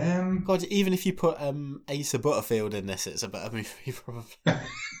 God, even if you put Asa Butterfield in this, it's a better movie, probably.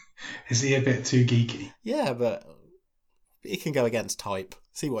 Is he a bit too geeky? Yeah, but he can go against type.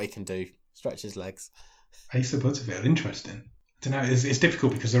 See what he can do. Stretch his legs. Asa Butterfield, interesting. I don't know, it's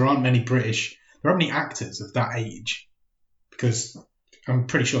difficult because there aren't many actors of that age. Because I'm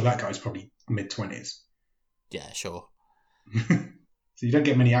pretty sure that guy's probably mid-20s. Yeah, sure. So you don't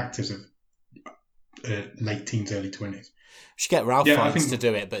get many actors of late teens, early 20s. We should get Ralph Fiennes to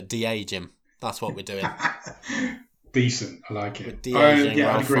do it, but de-age him. That's what we're doing. Decent. I like it. De-aging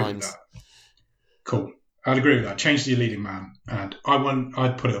Ralph I'd agree Fiennes. with that. Cool. I'd agree with that. Change to your leading man, and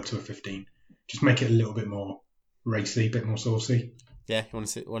I'd put it up to a 15. Just make it a little bit more racy, a bit more saucy. Yeah, you want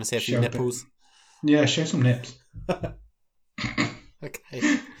to see a few nipples? Yeah, show some nips.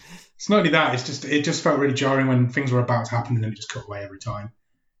 Okay. It's not only that, it just felt really jarring when things were about to happen and then it just cut away every time.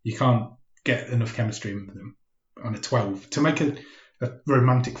 You can't get enough chemistry with them on a 12. To make a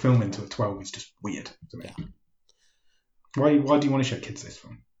romantic film into a 12 is just weird to me. Yeah. Why do you want to show kids this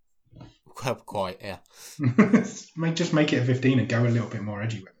film? Well, quite, yeah. Just make it a 15 and go a little bit more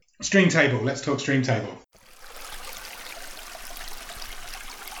edgy with it. Stream table. Let's talk stream table.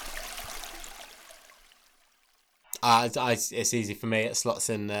 It's easy for me. It slots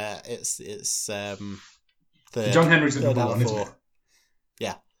in. It's third. John Henry's at number 1, isn't it?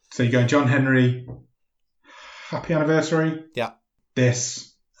 Yeah. So you go John Henry, Happy Anniversary. Yeah.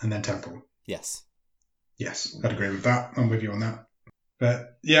 This and then Temple. Yes. Yes, I'd agree with that. I'm with you on that.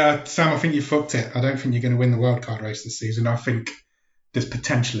 But yeah, Sam, I think you fucked it. I don't think you're going to win the wildcard race this season. I think there's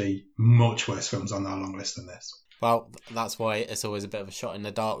potentially much worse films on our long list than this. Well, that's why it's always a bit of a shot in the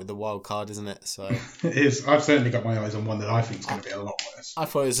dark with the wild card, isn't it? So it is. I've certainly got my eyes on one that I think is going to be a lot worse. I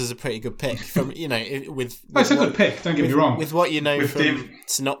thought this was a pretty good pick from with it's a good pick. Don't get me wrong. With what you know from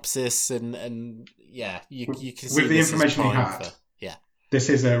synopsis and yeah, you can see with the information we had. Yeah, this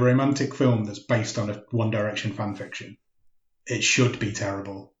is a romantic film that's based on a One Direction fan fiction. It should be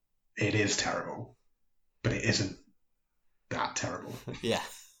terrible. It is terrible, but it isn't that terrible. Yeah.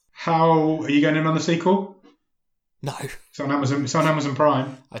 How are you going in on the sequel? No. It's on Amazon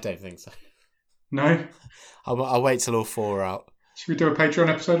Prime. I don't think so. No? I'll wait till all 4 are out. Should we do a Patreon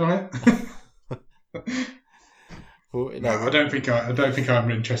episode on it? Well, No, I don't think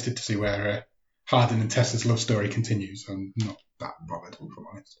I'm interested to see where Hardin and Tessa's love story continues. I'm not that bothered, if I'm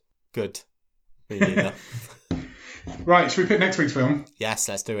honest. Good. Me neither. Right, should we pick next week's film? Yes,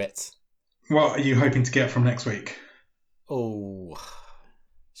 let's do it. What are you hoping to get from next week? Oh,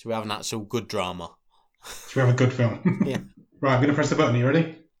 should we have an actual good drama? Should we have a good film? Yeah. Right, I'm going to press the button. Are you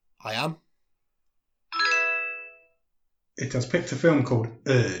ready? I am. It has picked a film called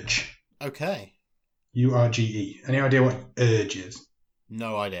Urge. Okay. URGE. Any idea what Urge is?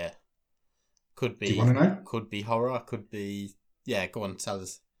 No idea. Could be. Do you want to know? Could be horror. Could be. Yeah, go on, tell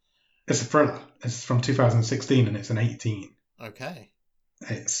us. It's a thriller. It's from 2016 and it's an 18. Okay.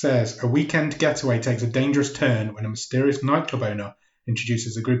 It says, a weekend getaway takes a dangerous turn when a mysterious nightclub owner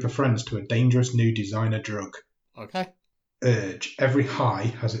introduces a group of friends to a dangerous new designer drug. Okay. Urge. Every high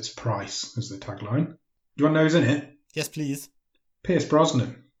has its price, is the tagline. Do you want to know who's in it? Yes, please. Pierce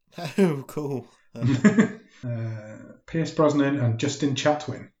Brosnan. Oh, cool. Pierce Brosnan and Justin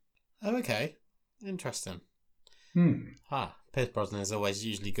Chatwin. Oh, okay. Interesting. Pierce Brosnan is always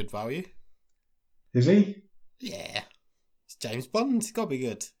usually good value. Is he? Yeah. It's James Bond. It's got to be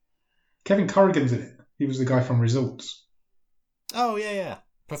good. Kevin Corrigan's in it. He was the guy from Results. Oh, yeah.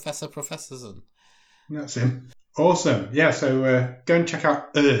 Professorson. That's him. Awesome. Yeah, so go and check out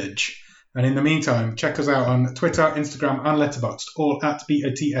Urge. And in the meantime, check us out on Twitter, Instagram, and Letterboxd, all at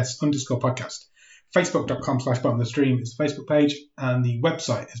BOTS_podcast. Facebook.com/bottom of the stream is the Facebook page, and the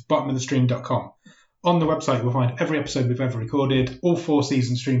website is bottomofthestream.com. On the website, you'll find every episode we've ever recorded, all 4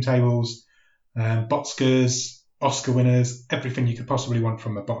 season stream tables, Botskers, Oscar winners, everything you could possibly want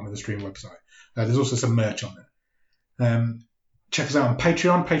from the Bottom of the Stream website. There's also some merch on there. Check us out on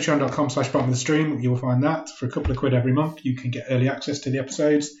Patreon, patreon.com/bottom of the stream. You'll find that for a couple of quid every month. You can get early access to the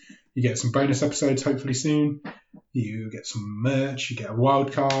episodes. You get some bonus episodes hopefully soon. You get some merch. You get a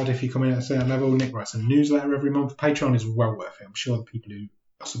wild card if you come in at a certain level. Nick writes a newsletter every month. Patreon is well worth it. I'm sure the people who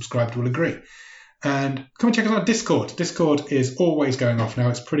are subscribed will agree. And come and check us out on Discord. Discord is always going off now.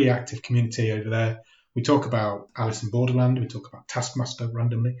 It's a pretty active community over there. We talk about Alice in Borderland. We talk about Taskmaster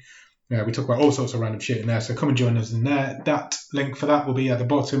randomly. We talk about all sorts of random shit in there. So come and join us in there. That link for that will be at the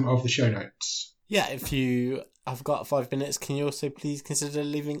bottom of the show notes. Yeah, if you have got 5 minutes, can you also please consider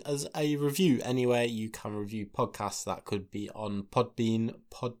leaving us a review anywhere you can review podcasts? That could be on Podbean,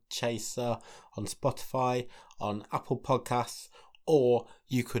 Podchaser, on Spotify, on Apple Podcasts, or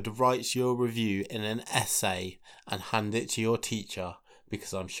you could write your review in an essay and hand it to your teacher,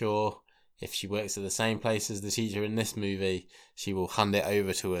 because I'm sure if she works at the same place as the teacher in this movie, she will hand it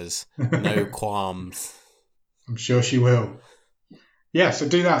over to us. No qualms. I'm sure she will. Yeah, so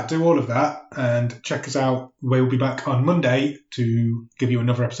do that. Do all of that. And check us out. We'll be back on Monday to give you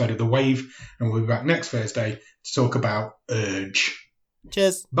another episode of The Wave. And we'll be back next Thursday to talk about Urge.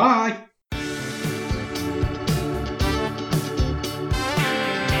 Cheers. Bye.